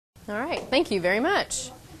All right, thank you very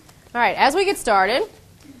much. All right, as we get started,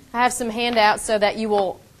 I have some handouts so that you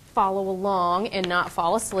will follow along and not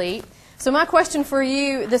fall asleep. So my question for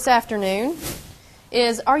you this afternoon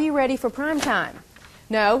is, are you ready for prime time?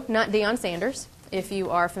 No, not Deion Sanders, if you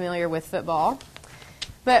are familiar with football,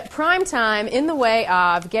 but prime time in the way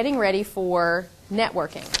of getting ready for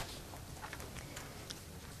networking.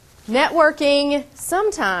 Networking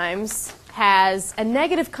sometimes has a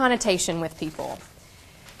negative connotation with people.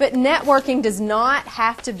 But networking does not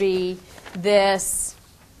have to be this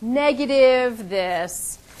negative,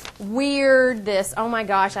 this weird, this, oh my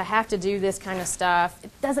gosh, I have to do this kind of stuff. It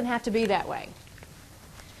doesn't have to be that way.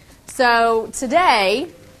 So today,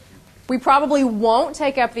 we probably won't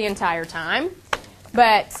take up the entire time,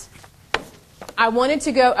 but I wanted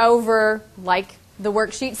to go over, like the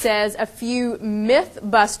worksheet says, a few myth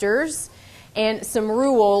busters and some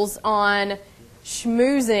rules on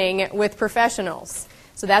schmoozing with professionals.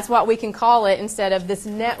 So that's what we can call it instead of this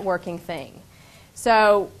networking thing.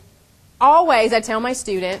 So always I tell my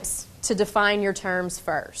students to define your terms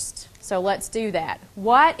first. So let's do that.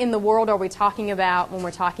 What in the world are we talking about when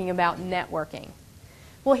we're talking about networking?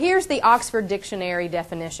 Well, here's the Oxford Dictionary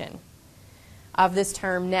definition of this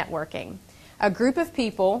term networking. A group of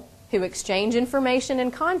people who exchange information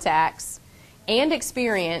and contacts and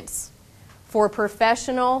experience for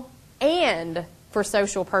professional and for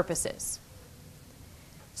social purposes.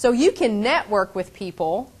 So you can network with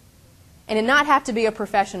people and it not have to be a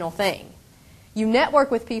professional thing. You network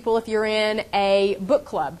with people if you're in a book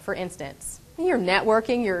club, for instance. You're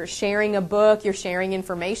networking, you're sharing a book, you're sharing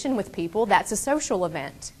information with people. That's a social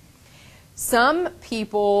event. Some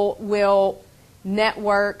people will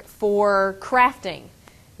network for crafting.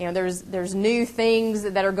 You know, there's new things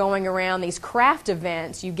that are going around, these craft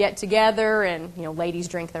events. You get together and, you know, ladies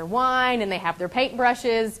drink their wine and they have their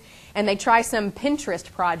paintbrushes and they try some Pinterest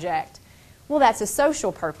project. Well, that's a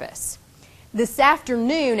social purpose. This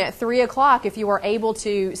afternoon at 3 o'clock, if you are able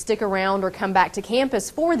to stick around or come back to campus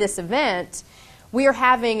for this event, we are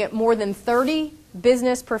having more than 30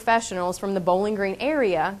 business professionals from the Bowling Green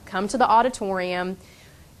area come to the auditorium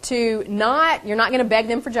to you're not going to beg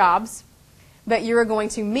them for jobs, but you're going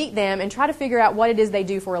to meet them and try to figure out what it is they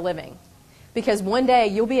do for a living. Because one day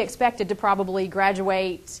you'll be expected to probably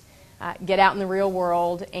graduate, get out in the real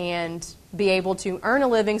world, and be able to earn a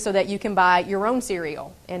living so that you can buy your own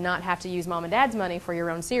cereal and not have to use mom and dad's money for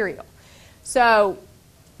your own cereal. So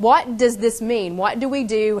what does this mean? What do we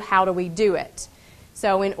do? How do we do it?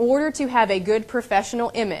 So in order to have a good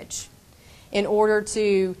professional image, in order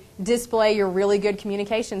to display your really good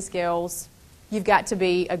communication skills, you've got to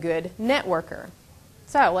be a good networker.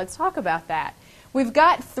 So let's talk about that. We've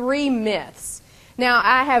got 3 myths. Now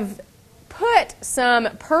I have put some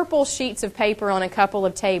purple sheets of paper on a couple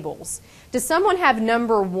of tables. Does someone have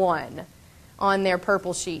number 1 on their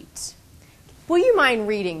purple sheet? Will you mind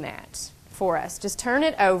reading that for us? Just turn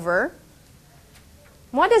it over.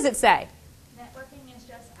 What does it say? Networking is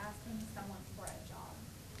just asking someone for a job.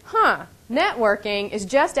 Huh. Networking is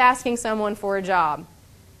just asking someone for a job.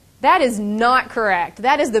 That is not correct.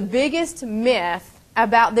 That is the biggest myth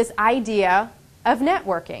about this idea of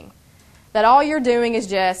networking. That all you're doing is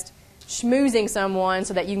just schmoozing someone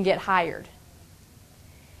so that you can get hired.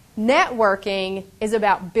 Networking is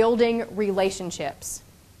about building relationships.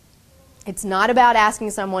 It's not about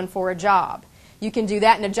asking someone for a job. You can do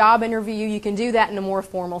that in a job interview. You can do that in a more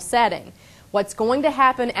formal setting. What's going to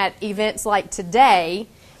happen at events like today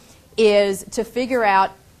is to figure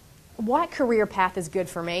out what career path is good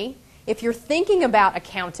for me. If you're thinking about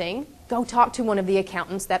accounting, go talk to one of the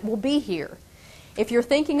accountants that will be here. If you're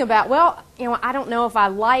thinking about, well, you know, I don't know if I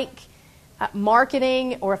like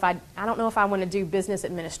marketing, or if I don't know if I want to do business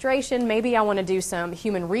administration, maybe I want to do some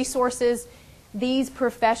human resources, these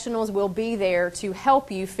professionals will be there to help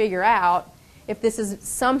you figure out if this is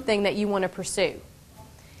something that you want to pursue.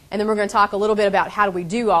 And then we're going to talk a little bit about how do we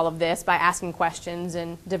do all of this by asking questions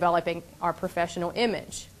and developing our professional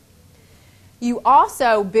image. You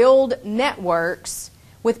also build networks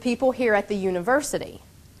with people here at the university.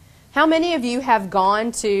 How many of you have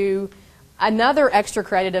gone to another extra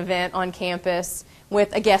credit event on campus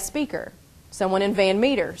with a guest speaker? Someone in Van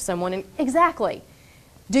Meter, someone in... Exactly.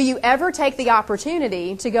 Do you ever take the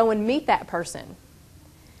opportunity to go and meet that person?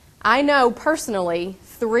 I know personally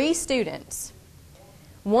 3 students.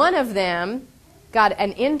 One of them got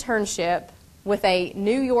an internship with a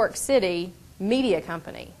New York City media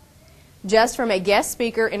company just from a guest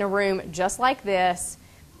speaker in a room just like this.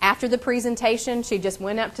 After the presentation, she just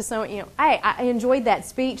went up to someone, hey, I enjoyed that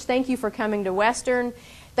speech. Thank you for coming to Western.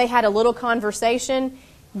 They had a little conversation.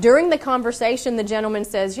 During the conversation, the gentleman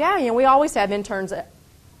says, yeah, we always have interns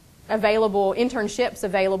internships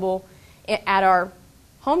available at our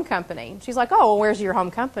home company. She's like, oh, well, where's your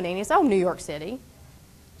home company? And he says, oh, New York City.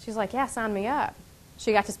 She's like, yeah, sign me up.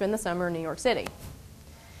 She got to spend the summer in New York City.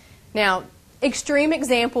 Now, extreme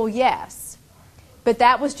example, yes. But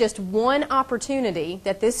that was just one opportunity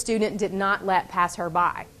that this student did not let pass her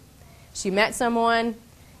by. She met someone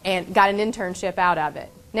and got an internship out of it.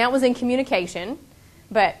 Now, it was in communication,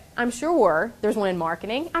 but I'm sure there's one in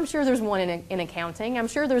marketing. I'm sure there's one in accounting. I'm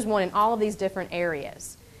sure there's one in all of these different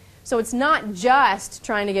areas. So it's not just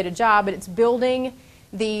trying to get a job, but it's building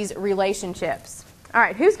these relationships. All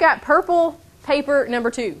right, who's got purple paper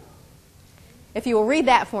number 2? If you will read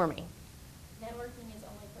that for me. Networking is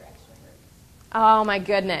only for extroverts. Oh, my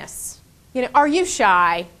goodness. Are you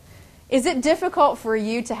shy? Is it difficult for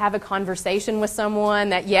you to have a conversation with someone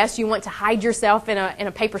that, yes, you want to hide yourself in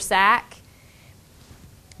a paper sack?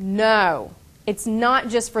 No. It's not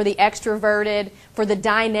just for the extroverted, for the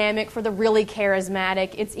dynamic, for the really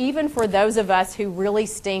charismatic. It's even for those of us who really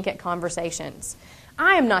stink at conversations.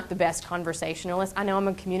 I am not the best conversationalist. I know I'm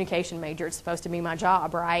a communication major. It's supposed to be my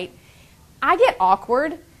job, right? I get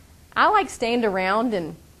awkward. I like stand around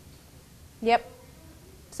and, yep,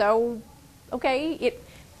 so, okay.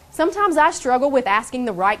 Sometimes I struggle with asking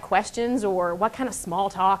the right questions or what kind of small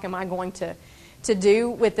talk am I going to do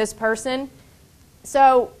with this person.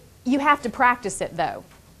 So you have to practice it, though,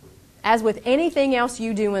 as with anything else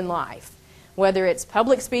you do in life, whether it's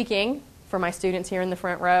public speaking for my students here in the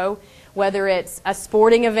front row, whether it's a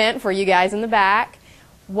sporting event for you guys in the back,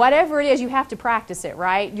 whatever it is, you have to practice it,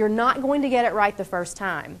 right? You're not going to get it right the first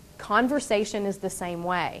time. Conversation is the same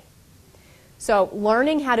way. So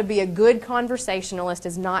learning how to be a good conversationalist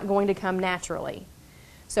is not going to come naturally.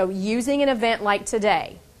 So using an event like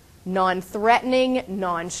today, non-threatening,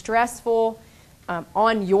 non-stressful,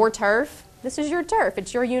 on your turf. This is your turf.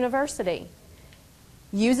 It's your university.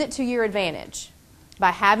 Use it to your advantage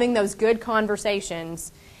by having those good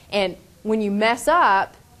conversations. And when you mess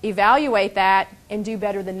up, evaluate that and do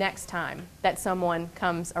better the next time that someone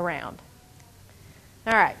comes around.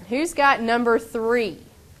 All right. Who's got number 3?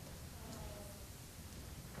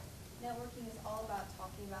 Networking is all about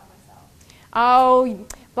talking about myself. Oh,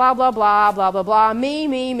 blah, blah, blah, blah, blah, blah. Me,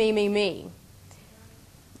 me, me, me, me.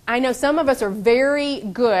 I know some of us are very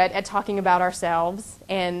good at talking about ourselves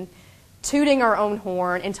and tooting our own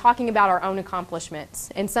horn and talking about our own accomplishments,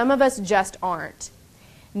 and some of us just aren't.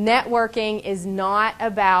 Networking is not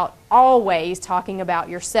about always talking about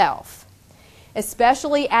yourself,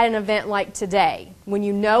 especially at an event like today, when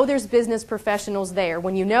you know there's business professionals there,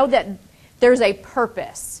 when you know that there's a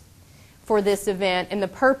purpose for this event, and the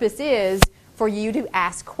purpose is for you to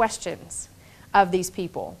ask questions of these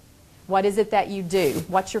people. What is it that you do?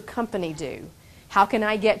 What's your company do? How can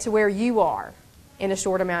I get to where you are in a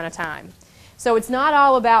short amount of time? So it's not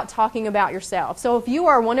all about talking about yourself. So if you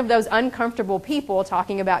are one of those uncomfortable people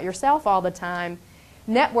talking about yourself all the time,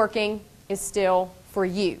 networking is still for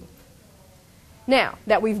you. Now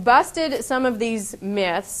that we've busted some of these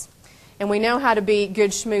myths and we know how to be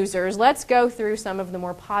good schmoozers, let's go through some of the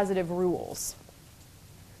more positive rules.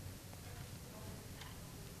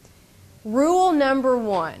 Rule number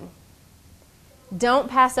 1. Don't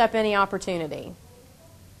pass up any opportunity.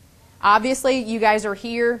 Obviously, you guys are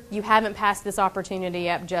here. You haven't passed this opportunity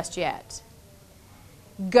up just yet.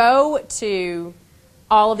 Go to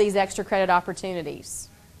all of these extra credit opportunities.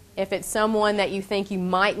 If it's someone that you think you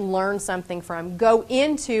might learn something from, go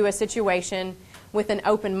into a situation with an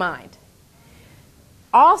open mind.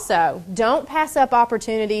 Also, don't pass up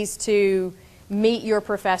opportunities to meet your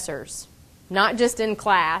professors, not just in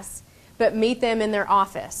class, but meet them in their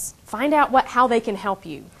office. Find out how they can help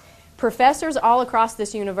you. Professors all across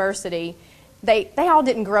this university, they all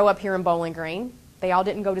didn't grow up here in Bowling Green. They all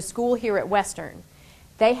didn't go to school here at Western.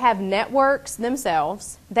 They have networks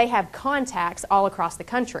themselves. They have contacts all across the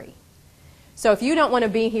country. So if you don't want to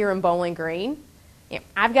be here in Bowling Green,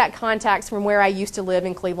 I've got contacts from where I used to live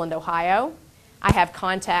in Cleveland, Ohio. I have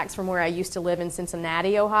contacts from where I used to live in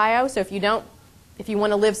Cincinnati, Ohio. So if you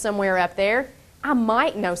want to live somewhere up there, I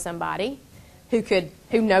might know somebody who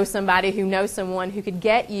knows somebody who knows someone who could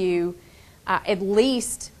get you at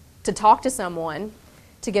least to talk to someone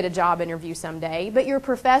to get a job interview someday. But your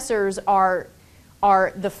professors are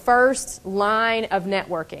the first line of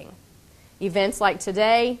networking. Events like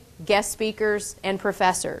today, guest speakers, and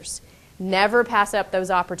professors. Never pass up those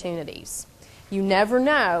opportunities. You never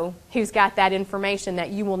know who's got that information that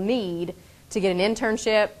you will need to get an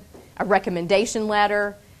internship, a recommendation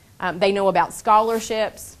letter. They know about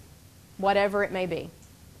scholarships, whatever it may be.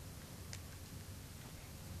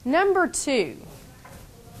 Number 2,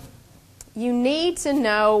 you need to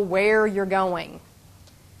know where you're going.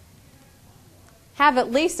 have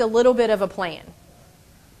at least a little bit of a plan.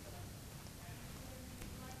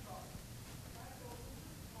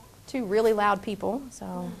 Two really loud people,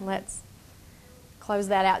 so let's close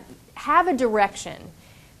that out. Have a direction.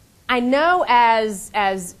 I know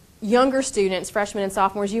as younger students, freshmen and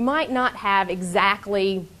sophomores, you might not have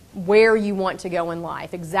exactly where you want to go in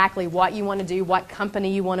life, exactly what you want to do, what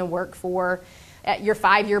company you want to work for, your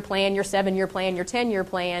 5-year plan, your 7-year plan, your 10-year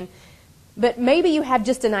plan. But maybe you have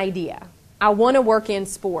just an idea. I want to work in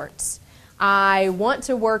sports. I want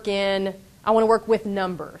to work with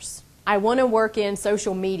numbers. I want to work in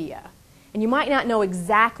social media. And you might not know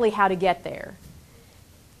exactly how to get there.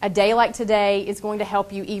 A day like today is going to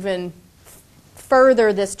help you even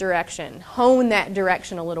further this direction, hone that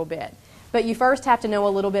direction a little bit. But you first have to know a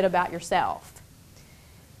little bit about yourself.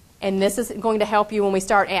 And this is going to help you when we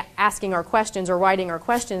start asking our questions or writing our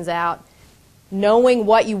questions out. Knowing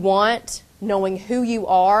what you want, knowing who you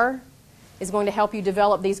are, is going to help you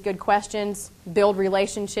develop these good questions, build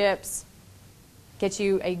relationships, get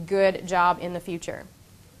you a good job in the future.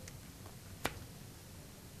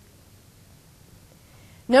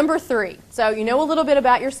 Number 3, so you know a little bit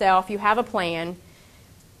about yourself, you have a plan,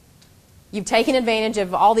 you've taken advantage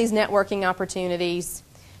of all these networking opportunities.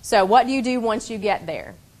 So what do you do once you get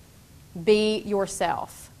there? Be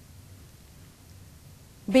yourself.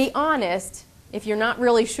 Be honest if you're not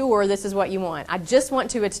really sure this is what you want. I just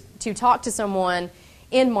want to talk to someone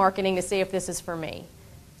in marketing to see if this is for me.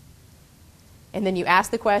 And then you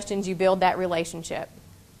ask the questions, you build that relationship.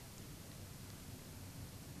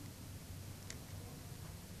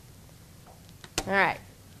 All right.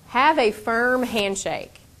 Have a firm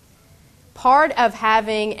handshake. Part of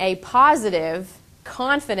having a positive,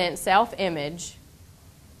 confident self-image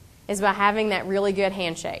is by having that really good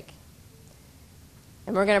handshake.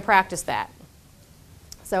 And we're going to practice that.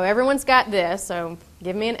 So everyone's got this, so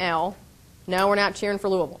give me an L. No, we're not cheering for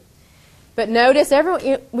Louisville. But notice,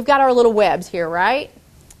 we've got our little webs here, right?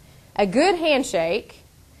 A good handshake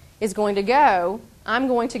is going to go, I'm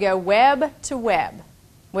going to go web to web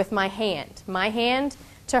with my hand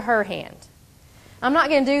to her hand. I'm not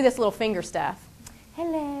going to do this little finger stuff.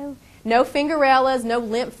 Hello. No fingerellas, no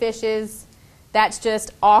limp fishes. That's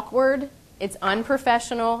just awkward, it's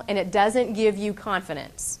unprofessional, and it doesn't give you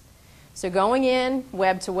confidence. So going in,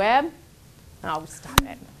 web to web, oh, stop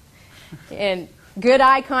it. And good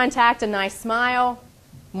eye contact, a nice smile,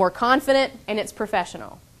 more confident, and it's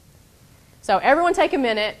professional. So everyone take a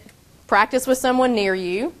minute, practice with someone near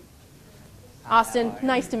you. Austin,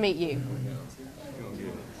 nice to meet you.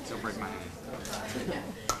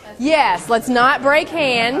 Yes, let's not break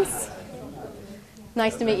hands.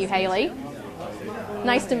 Nice to meet you, Haley.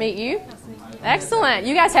 Nice to meet you. Excellent.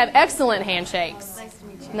 You guys have excellent handshakes.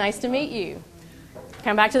 Nice to meet you.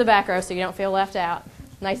 Come back to the back row so you don't feel left out.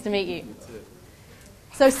 Nice to meet you.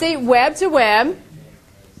 So see, web to web,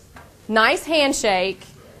 nice handshake,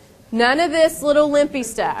 none of this little limpy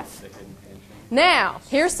stuff. Now,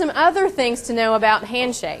 here's some other things to know about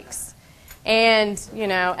handshakes. And,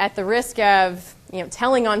 at the risk of,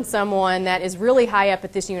 telling on someone that is really high up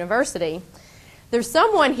at this university, there's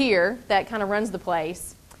someone here that kind of runs the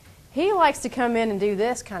place. He likes to come in and do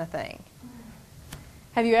this kind of thing.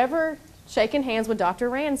 Have you ever shaken hands with Dr.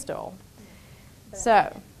 Ransdell?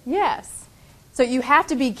 So, yes. So you have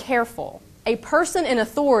to be careful. A person in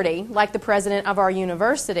authority, like the president of our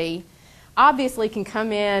university, obviously can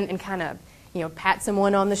come in and kind of, pat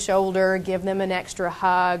someone on the shoulder, give them an extra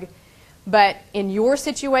hug. But in your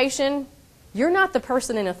situation, you're not the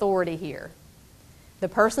person in authority here. The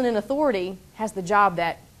person in authority has the job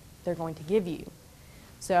that they're going to give you.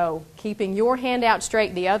 So keeping your hand out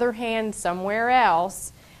straight, the other hand somewhere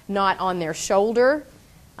else, not on their shoulder,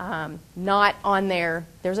 not on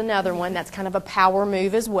there's another one that's kind of a power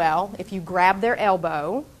move as well, if you grab their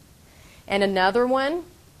elbow. And another one,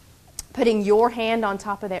 putting your hand on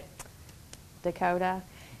top of their, Dakota.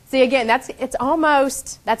 See, again,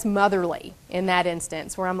 that's motherly in that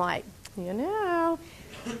instance, where I'm like,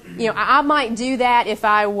 I might do that if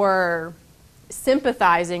I were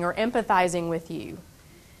sympathizing or empathizing with you,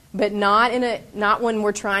 but not when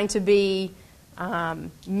we're trying to be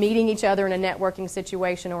meeting each other in a networking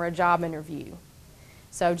situation or a job interview.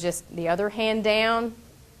 So just the other hand down,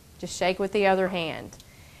 just shake with the other hand.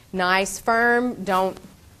 Nice, firm, don't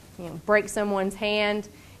break someone's hand,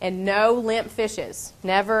 and no limp fishes.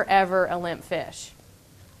 Never, ever a limp fish.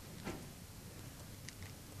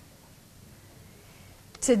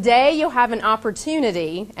 Today you'll have an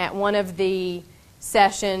opportunity at one of the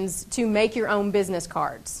sessions to make your own business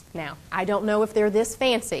cards. Now, I don't know if they're this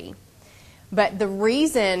fancy, but the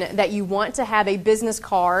reason that you want to have a business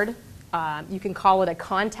card You can call it a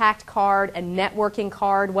contact card, a networking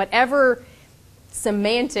card, whatever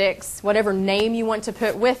semantics, whatever name you want to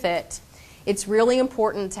put with it. It's really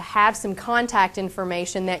important to have some contact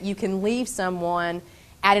information that you can leave someone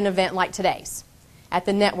at an event like today's, at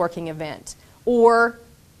the networking event. Or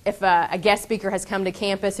if a guest speaker has come to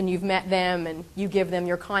campus and you've met them and you give them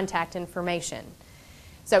your contact information.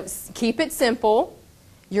 So keep it simple.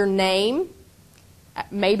 Your name,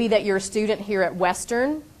 maybe that you're a student here at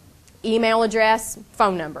Western, email address,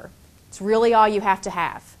 phone number. It's really all you have to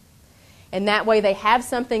have. And that way they have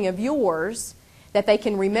something of yours that they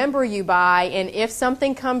can remember you by, and if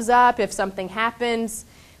something comes up, if something happens,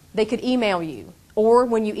 they could email you. Or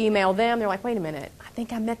when you email them, they're like, wait a minute, I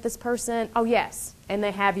think I met this person. Oh, yes. And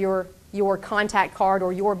they have your contact card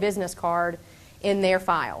or your business card in their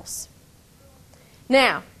files.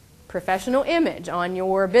 Now, professional image on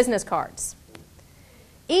your business cards.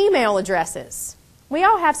 Email addresses. We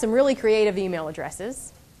all have some really creative email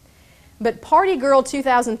addresses. But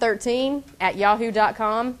partygirl2013 at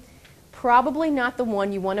yahoo.com, probably not the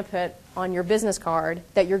one you want to put on your business card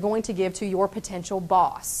that you're going to give to your potential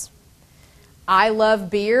boss.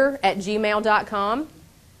 ilovebeer at gmail.com.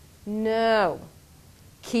 No.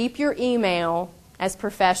 Keep your email as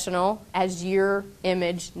professional as your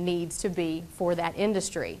image needs to be for that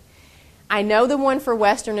industry. I know the one for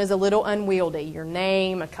Western is a little unwieldy. Your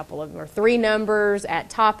name, a couple of or 3 numbers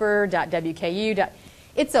at topper.wku.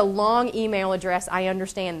 It's a long email address. I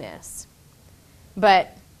understand this.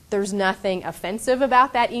 But there's nothing offensive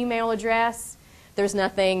about that email address. There's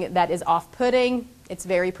nothing that is off-putting. It's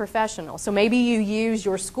very professional. So maybe you use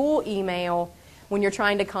your school email when you're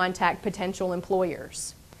trying to contact potential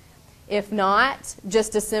employers. If not,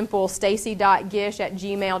 just a simple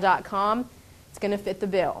stacy.gish@gmail.com, it's going to fit the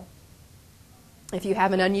bill. If you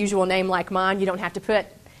have an unusual name like mine, you don't have to put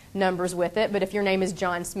numbers with it. But if your name is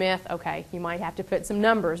John Smith, okay, you might have to put some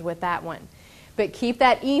numbers with that one. But keep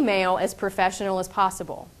that email as professional as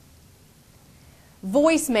possible.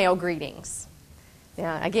 Voicemail greetings.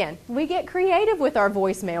 Now, again, we get creative with our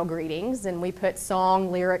voicemail greetings, and we put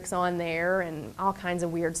song lyrics on there and all kinds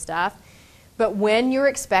of weird stuff. But when you're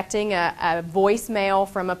expecting a voicemail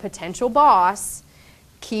from a potential boss,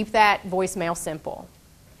 keep that voicemail simple.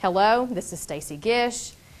 Hello, this is Stacy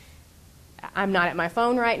Gish. I'm not at my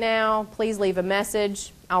phone right now. Please leave a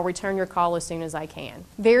message. I'll return your call as soon as I can.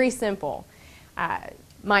 Very simple.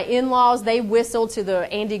 My in-laws, they whistle to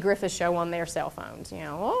the Andy Griffith Show on their cell phones.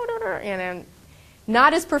 And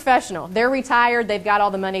not as professional. They're retired. They've got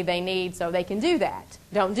all the money they need, so they can do that.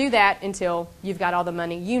 Don't do that until you've got all the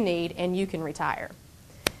money you need and you can retire.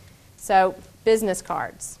 So, business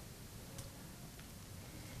cards.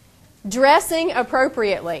 Dressing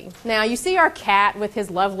appropriately. Now, you see our cat with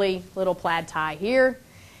his lovely little plaid tie here.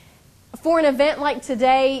 For an event like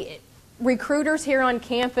today, recruiters here on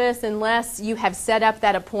campus, unless you have set up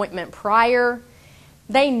that appointment prior,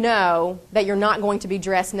 they know that you're not going to be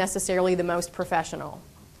dressed necessarily the most professional,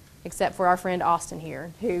 except for our friend Austin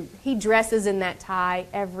here, who he dresses in that tie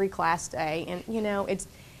every class day, and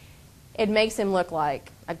it makes him look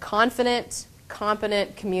like a confident,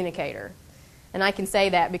 competent communicator. And I can say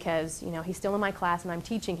that because, he's still in my class and I'm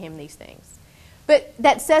teaching him these things. But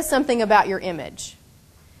that says something about your image.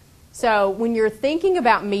 So when you're thinking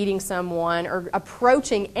about meeting someone or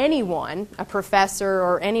approaching anyone, a professor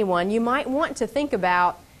or anyone, you might want to think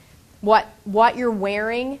about what you're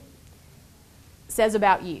wearing says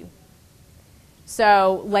about you.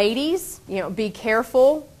 So ladies, be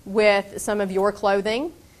careful with some of your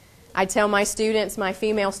clothing. I tell my students, my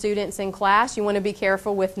female students in class, you want to be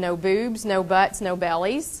careful with no boobs, no butts, no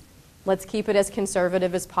bellies. Let's keep it as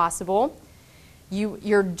conservative as possible.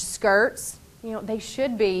 Your skirts, they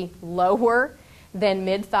should be lower than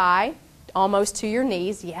mid-thigh, almost to your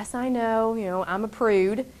knees. Yes, I know, I'm a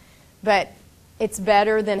prude, but it's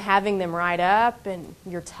better than having them right up and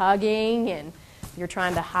you're tugging and you're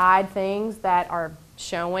trying to hide things that are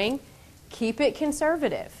showing. Keep it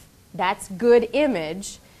conservative. That's good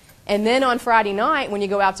image. And then on Friday night, when you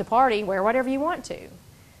go out to party, wear whatever you want to.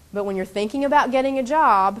 But when you're thinking about getting a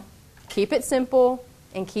job, keep it simple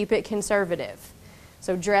and keep it conservative.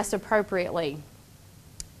 So dress appropriately.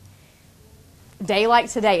 Day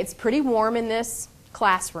like today, it's pretty warm in this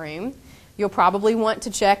classroom. You'll probably want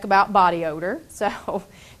to check about body odor. So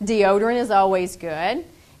deodorant is always good.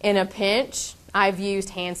 In a pinch, I've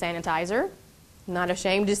used hand sanitizer. I'm not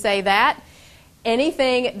ashamed to say that.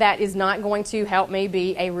 Anything that is not going to help me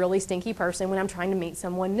be a really stinky person when I'm trying to meet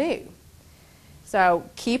someone new. So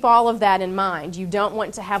keep all of that in mind. You don't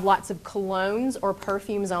want to have lots of colognes or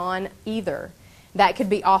perfumes on either. That could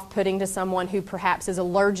be off-putting to someone who perhaps is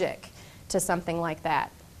allergic to something like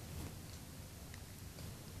that.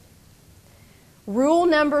 Rule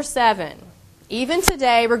number 7. Even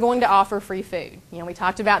today, we're going to offer free food. We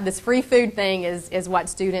talked about this free food thing is what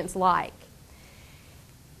students like.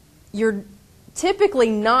 You're typically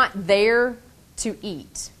not there to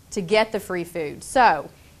eat, to get the free food. So,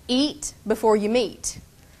 eat before you meet.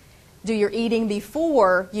 Do your eating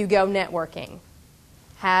before you go networking.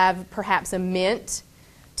 Have perhaps a mint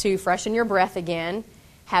to freshen your breath again.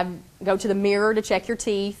 Go to the mirror to check your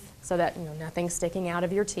teeth so that nothing's sticking out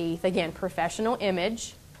of your teeth. Again, professional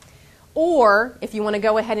image. Or if you want to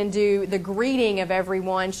go ahead and do the greeting of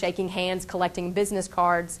everyone, shaking hands, collecting business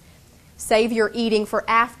cards, save your eating for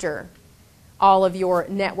after all of your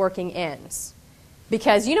networking ends.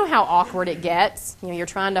 Because you know how awkward it gets. You're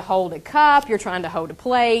trying to hold a cup, you're trying to hold a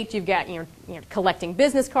plate, you've got you're collecting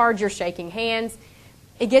business cards, you're shaking hands.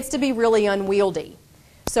 It gets to be really unwieldy.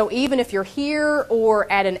 So even if you're here or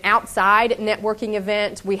at an outside networking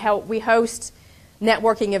event, we host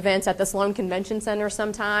networking events at the Sloan Convention Center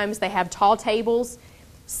sometimes. They have tall tables.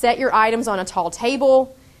 Set your items on a tall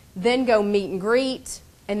table, then go meet and greet,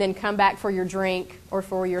 and then come back for your drink or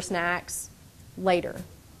for your snacks later.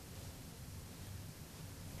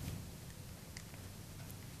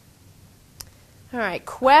 All right,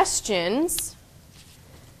 questions.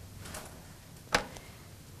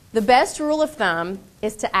 The best rule of thumb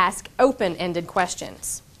is to ask open-ended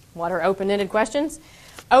questions. What are open-ended questions?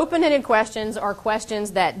 Open-ended questions are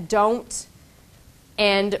questions that don't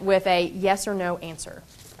end with a yes or no answer.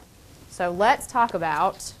 So let's talk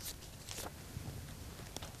about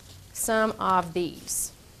some of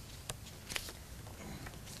these.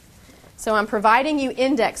 So I'm providing you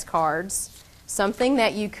index cards, something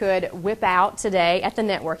that you could whip out today at the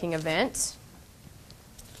networking event.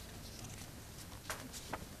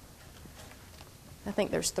 I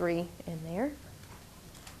think there's 3 in there.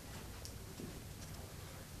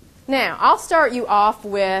 Now, I'll start you off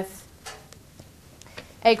with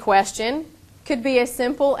a question. Could be as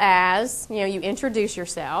simple as, you introduce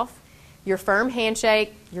yourself, your firm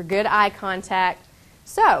handshake, your good eye contact.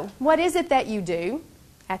 So, what is it that you do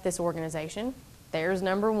at this organization? There's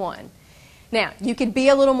number 1. Now, you could be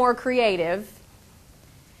a little more creative.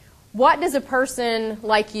 What does a person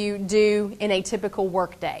like you do in a typical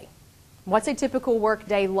work day? What's a typical work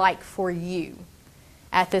day like for you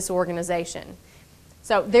at this organization?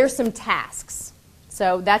 So there's some tasks.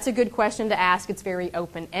 So that's a good question to ask. It's very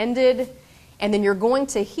open-ended. And then you're going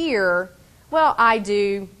to hear, well, I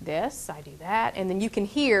do this, I do that. And then you can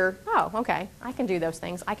hear, oh, okay, I can do those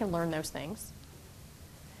things. I can learn those things.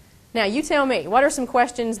 Now, you tell me, what are some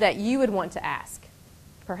questions that you would want to ask,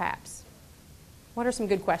 perhaps? What are some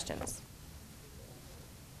good questions?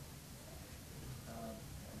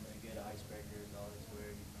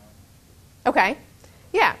 Okay,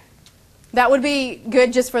 yeah. That would be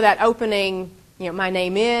good just for that opening, my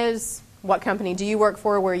name is, what company do you work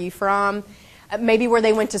for, where are you from, maybe where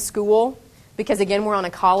they went to school, because again, we're on a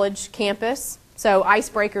college campus, so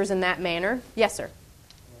icebreakers in that manner. Yes, sir?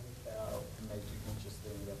 What made you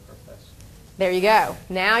interested in your profession? There you go.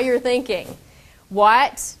 Now you're thinking,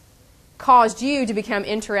 what caused you to become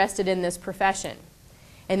interested in this profession?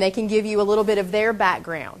 And they can give you a little bit of their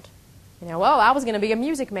background. Well, I was going to be a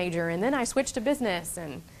music major, and then I switched to business.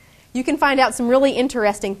 And you can find out some really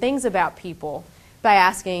interesting things about people by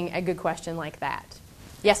asking a good question like that.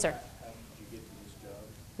 Yes, sir? How did you get to this job?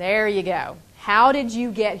 There you go. How did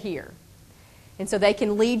you get here? And so they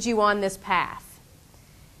can lead you on this path.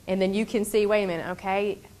 And then you can see, wait a minute,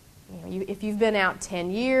 okay, if you've been out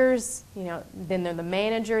 10 years, then they're the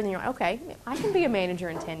manager, and you're like, okay, I can be a manager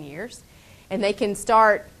in 10 years. And they can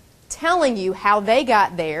start telling you how they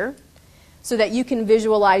got there, so that you can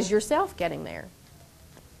visualize yourself getting there.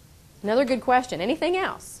 Another good question. Anything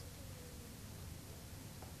else?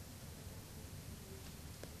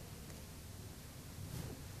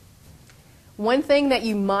 One thing that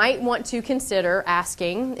you might want to consider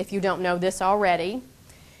asking, if you don't know this already,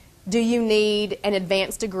 do you need an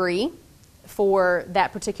advanced degree for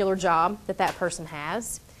that particular job that that person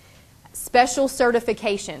has? Special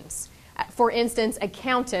certifications. For instance,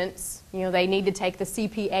 accountants, they need to take the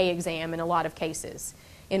CPA exam in a lot of cases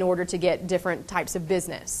in order to get different types of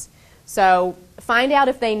business. So find out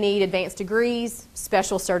if they need advanced degrees,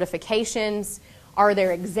 special certifications, are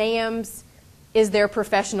there exams, is there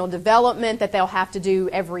professional development that they'll have to do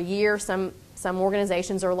every year? Some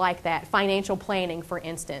organizations are like that. Financial planning, for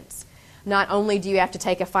instance. Not only do you have to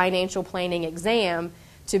take a financial planning exam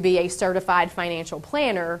to be a certified financial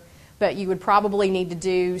planner, but you would probably need to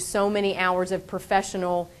do so many hours of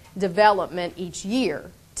professional development each year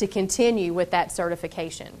to continue with that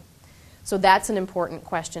certification. So that's an important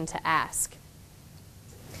question to ask.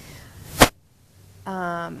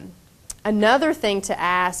 Another thing to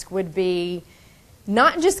ask would be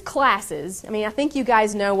not just classes. I mean, I think you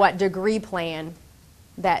guys know what degree plan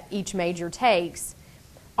that each major takes.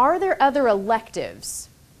 Are there other electives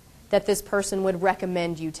that this person would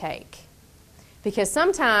recommend you take? Because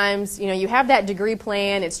sometimes, you have that degree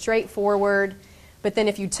plan, it's straightforward, but then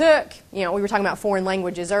if you took, we were talking about foreign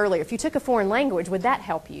languages earlier, if you took a foreign language, would that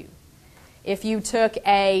help you? If you took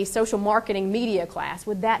a social marketing media class,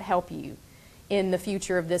 would that help you in the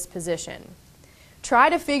future of this position? Try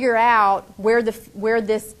to figure out where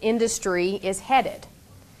this industry is headed.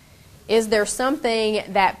 Is there something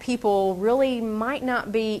that people really might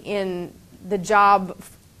not be in that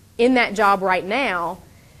job right now,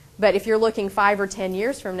 but if you're looking 5 or 10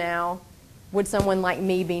 years from now, would someone like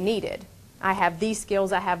me be needed? I have these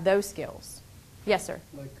skills, I have those skills. Yes, sir.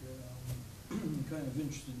 Like, I'm kind of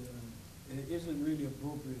interested, is it really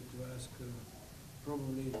appropriate to ask,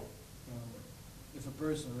 probably, if a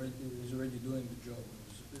person is already doing the job,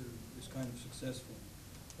 is kind of successful,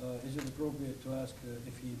 is it appropriate to ask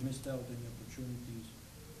if he missed out any opportunities,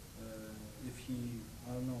 if he,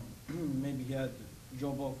 I don't know, maybe he had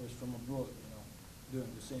job offers from abroad, doing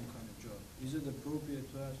the same kind of job. Is it appropriate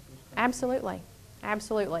to ask those kind Absolutely. Of things?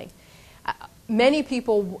 Absolutely. Many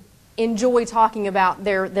people enjoy talking about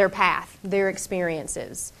their path, their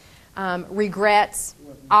experiences, regrets,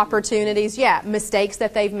 opportunities, mistakes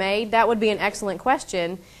that they've made. That would be an excellent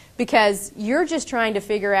question because you're just trying to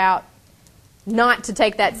figure out not to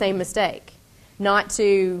take that same mistake, not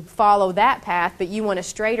to follow that path, but you want a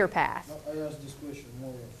straighter path. I asked this question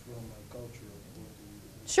more from my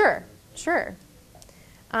culture. Sure.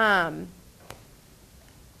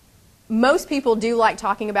 Most people do like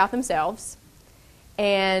talking about themselves,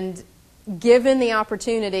 and given the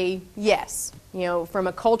opportunity, yes, from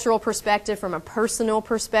a cultural perspective, from a personal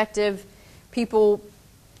perspective, people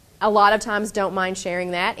a lot of times don't mind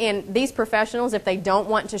sharing that. And these professionals, if they don't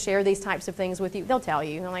want to share these types of things with you, they'll tell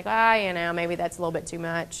you. They're like, maybe that's a little bit too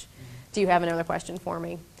much. Do you have another question for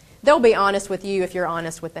me? They'll be honest with you if you're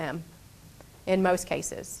honest with them, in most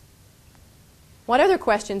cases. What other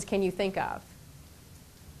questions can you think of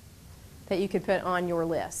that you could put on your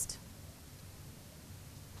list?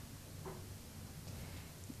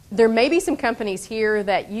 There may be some companies here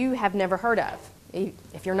that you have never heard of.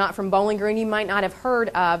 If you're not from Bowling Green, you might not have heard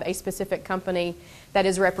of a specific company that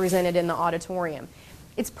is represented in the auditorium.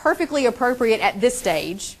 It's perfectly appropriate at this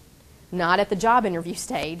stage, not at the job interview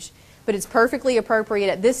stage, but it's perfectly appropriate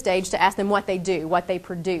at this stage to ask them what they do, what they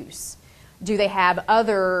produce. Do they have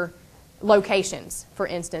other locations, for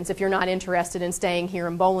instance, if you're not interested in staying here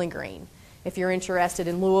in Bowling Green? If you're interested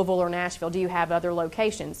in Louisville or Nashville, do you have other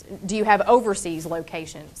locations? Do you have overseas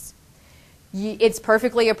locations? It's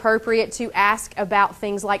perfectly appropriate to ask about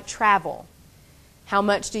things like travel. How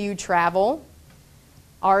much do you travel?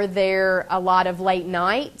 Are there a lot of late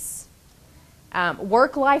nights?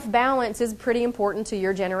 Work-life balance is pretty important to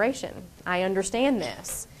your generation. I understand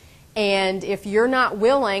this. And if you're not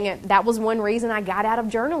willing, that was one reason I got out of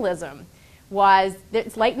journalism, was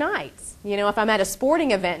it's late nights. If I'm at a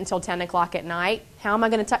sporting event until 10 o'clock at night, how am I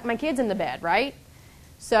going to tuck my kids into bed, right?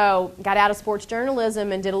 So got out of sports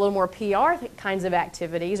journalism and did a little more PR kinds of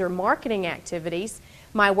activities or marketing activities.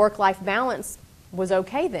 My work-life balance was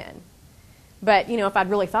okay then. But, if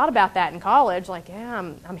I'd really thought about that in college, like,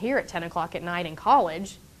 I'm here at 10 o'clock at night in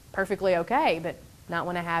college, perfectly okay, but not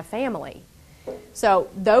when I have family. So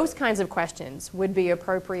those kinds of questions would be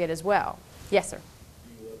appropriate as well. Yes, sir.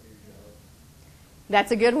 Do you love your job?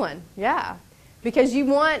 That's a good one, yeah. Because you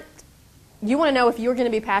want to know if you're going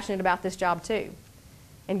to be passionate about this job too.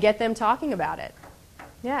 And get them talking about it.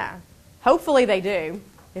 Yeah. Hopefully they do.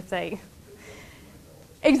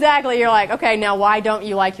 Exactly. You're like, okay, now why don't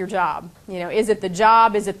you like your job? Is it the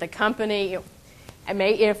job? Is it the company?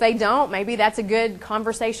 If they don't, maybe that's a good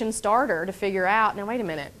conversation starter to figure out, now wait a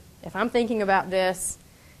minute. If I'm thinking about this,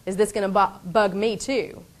 is this going to bug me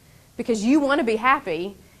too? Because you want to be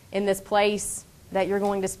happy in this place that you're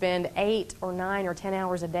going to spend 8 or 9 or 10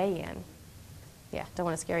 hours a day in. Yeah, don't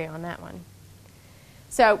want to scare you on that one.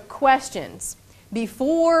 So, questions.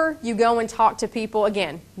 Before you go and talk to people,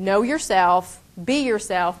 again, know yourself, be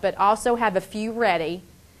yourself, but also have a few ready.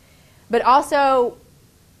 But also,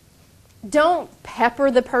 don't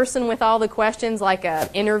pepper the person with all the questions like an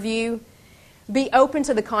interview. Be open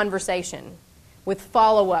to the conversation with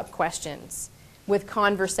follow-up questions, with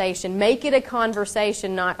conversation. Make it a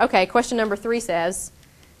conversation, not, okay, question number 3 says,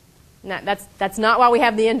 that's not why we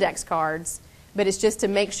have the index cards. But it's just to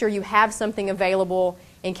make sure you have something available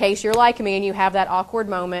in case you're like me and you have that awkward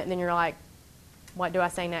moment and then you're like, what do I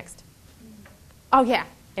say next? Oh, yeah.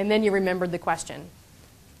 And then you remembered the question.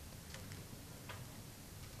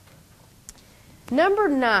 Number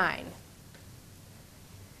 9.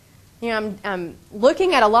 I'm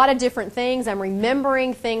looking at a lot of different things. I'm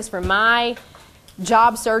remembering things from my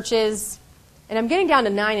job searches. And I'm getting down to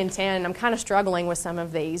 9 and 10, and I'm kind of struggling with some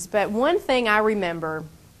of these. But one thing I remember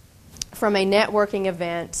from a networking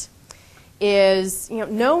event is,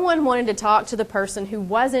 no one wanted to talk to the person who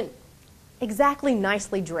wasn't exactly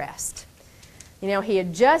nicely dressed. He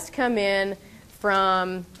had just come in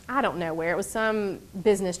from, I don't know where, it was some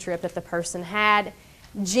business trip that the person had,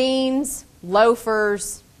 jeans,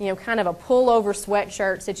 loafers, kind of a pullover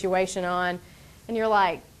sweatshirt situation on, and you're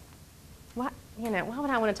like, what, why would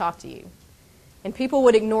I want to talk to you? And people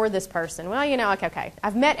would ignore this person. Well, okay,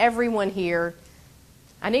 I've met everyone here.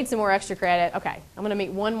 I need some more extra credit. Okay, I'm going to meet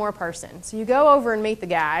one more person. So you go over and meet the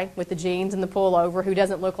guy with the jeans and the pullover who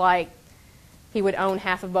doesn't look like he would own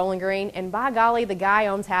half of Bowling Green. And by golly, the guy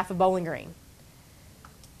owns half of Bowling Green.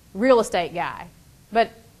 Real estate guy. But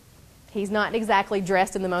he's not exactly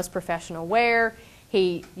dressed in the most professional wear.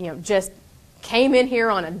 He, just came in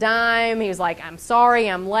here on a dime. He was like, I'm sorry,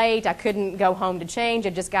 I'm late. I couldn't go home to change.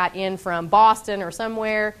 I just got in from Boston or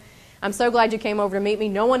somewhere. I'm so glad you came over to meet me.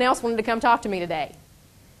 No one else wanted to come talk to me today.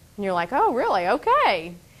 And you're like, oh, really?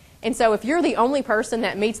 Okay. And so if you're the only person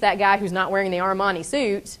that meets that guy who's not wearing the Armani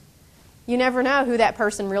suit, you never know who that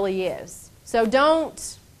person really is. So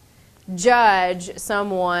don't judge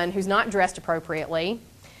someone who's not dressed appropriately.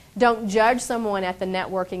 Don't judge someone at the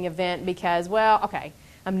networking event because, well, okay,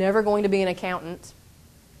 I'm never going to be an accountant.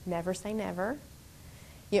 Never say never.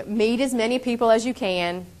 Meet as many people as you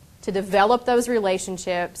can to develop those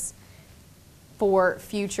relationships for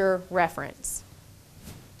future reference.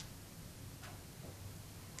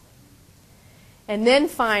 And then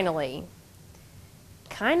finally,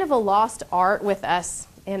 kind of a lost art with us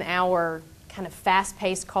in our kind of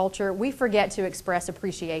fast-paced culture, we forget to express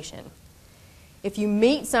appreciation. If you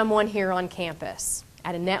meet someone here on campus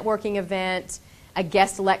at a networking event, a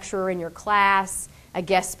guest lecturer in your class, a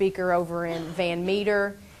guest speaker over in Van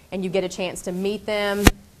Meter, and you get a chance to meet them,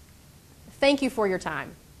 thank you for your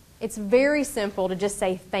time. It's very simple to just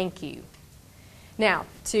say thank you. Now,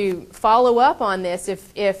 to follow up on this,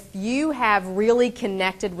 if you have really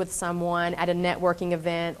connected with someone at a networking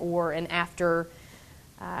event or an after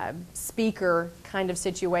speaker kind of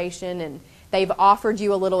situation and they've offered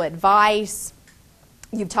you a little advice,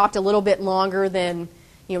 you've talked a little bit longer than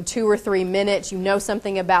 2 or 3 minutes, you know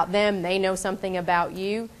something about them, they know something about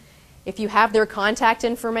you. If you have their contact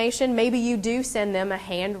information, maybe you do send them a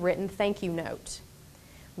handwritten thank you note.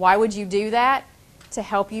 Why would you do that? To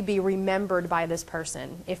help you be remembered by this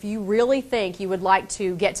person. If you really think you would like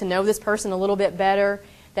to get to know this person a little bit better,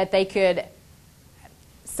 that they could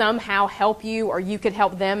somehow help you or you could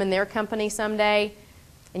help them in their company someday,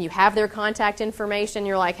 and you have their contact information,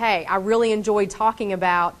 you're like, hey, I really enjoyed talking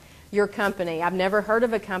about your company. I've never heard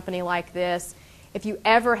of a company like this. If you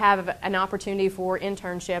ever have an opportunity for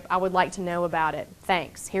internship, I would like to know about it.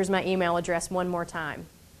 Thanks. Here's my email address one more time.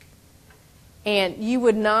 And you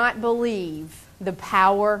would not believe the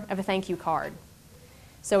power of a thank you card.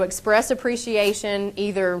 So express appreciation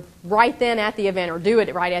either right then at the event or do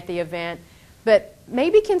it right at the event, but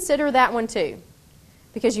maybe consider that one too.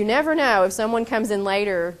 Because you never know if someone comes in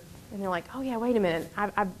later and they're like, oh yeah, wait a minute,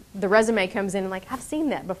 the resume comes in and like, I've seen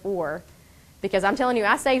that before. Because I'm telling you,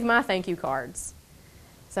 I save my thank you cards.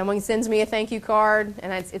 Someone sends me a thank you card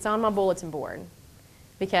and it's on my bulletin board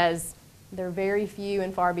because they're very few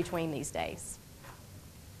and far between these days.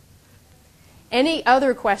 Any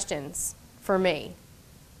other questions for me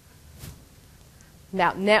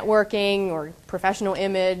about networking or professional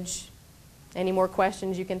image? Any more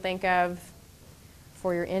questions you can think of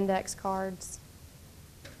for your index cards?